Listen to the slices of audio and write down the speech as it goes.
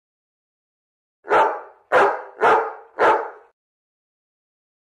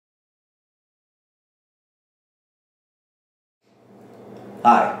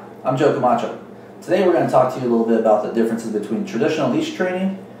Hi, I'm Joe Camacho. Today we're going to talk to you a little bit about the differences between traditional leash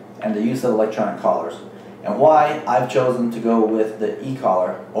training and the use of electronic collars, and why I've chosen to go with the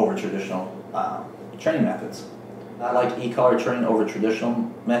e-collar over traditional training methods. I like e-collar training over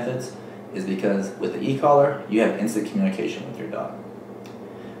traditional methods is because with the e-collar you have instant communication with your dog.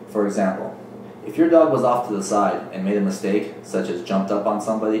 For example, if your dog was off to the side and made a mistake, such as jumped up on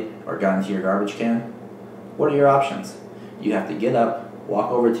somebody or got into your garbage can, what are your options? You have to get up,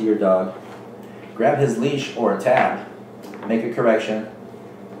 walk over to your dog, grab his leash or a tab, make a correction,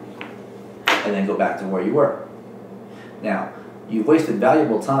 and then go back to where you were. Now, you've wasted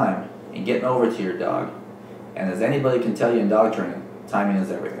valuable time in getting over to your dog, and as anybody can tell you in dog training, timing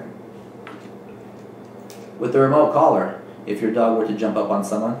is everything. With the remote collar, if your dog were to jump up on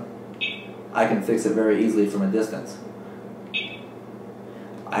someone, I can fix it very easily from a distance.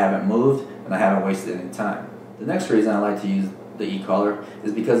 I haven't moved and I haven't wasted any time. The next reason I like to use the e-collar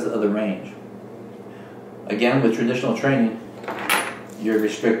is because of the range. Again, with traditional training, you're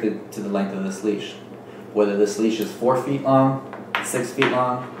restricted to the length of this leash. Whether this leash is 4 feet long, 6 feet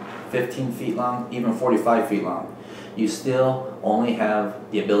long, 15 feet long, even 45 feet long, you still only have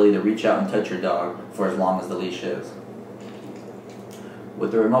the ability to reach out and touch your dog for as long as the leash is.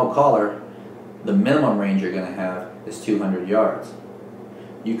 With the remote collar, the minimum range you're going to have is 200 yards.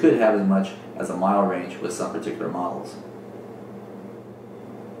 You could have as much as a mile range with some particular models.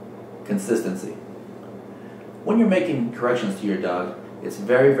 Consistency. When you're making corrections to your dog, it's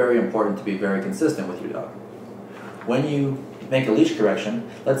very, very important to be very consistent with your dog. When you make a leash correction,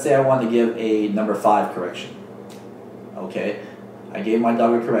 let's say I want to give a number 5 correction. Okay, I gave my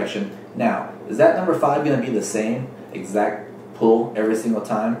dog a correction. Now, is that number 5 going to be the same exact pull every single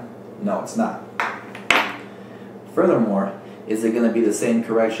time? No, it's not. Furthermore, is it going to be the same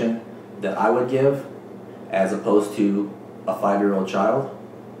correction that I would give as opposed to a 5-year-old child?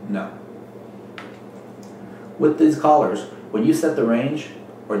 No. With these collars, when you set the range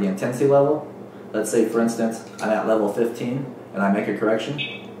or the intensity level, let's say for instance I'm at level 15 and I make a correction,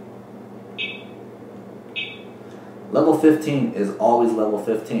 level 15 is always level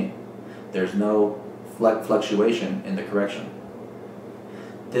 15. There's no fluctuation in the correction.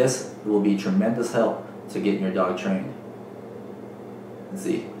 This will be tremendous help to getting your dog trained.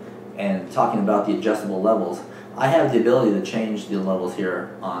 See, and talking about the adjustable levels, I have the ability to change the levels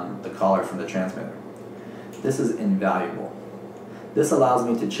here on the collar from the transmitter. This is invaluable. This allows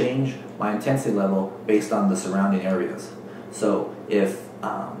me to change my intensity level based on the surrounding areas. So if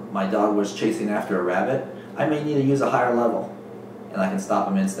my dog was chasing after a rabbit, I may need to use a higher level and I can stop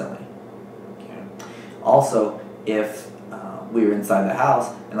him instantly. Okay. Also, if we were inside the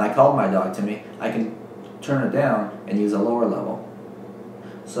house and I called my dog to me, I can turn it down and use a lower level.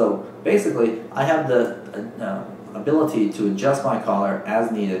 So basically, I have the ability to adjust my collar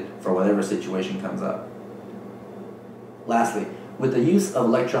as needed for whatever situation comes up. Lastly, with the use of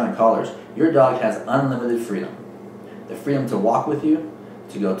electronic collars, your dog has unlimited freedom. The freedom to walk with you,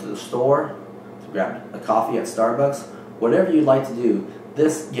 to go to the store, to grab a coffee at Starbucks, whatever you'd like to do.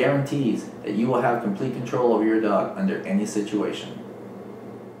 This guarantees that you will have complete control over your dog under any situation.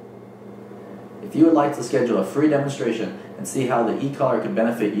 If you would like to schedule a free demonstration and see how the e-collar could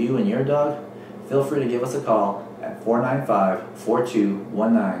benefit you and your dog, feel free to give us a call at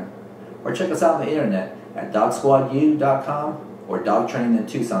 495-4219 or check us out on the internet at dogsquadu.com or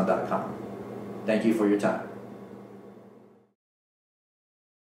dogtrainingintucson.com. Thank you for your time.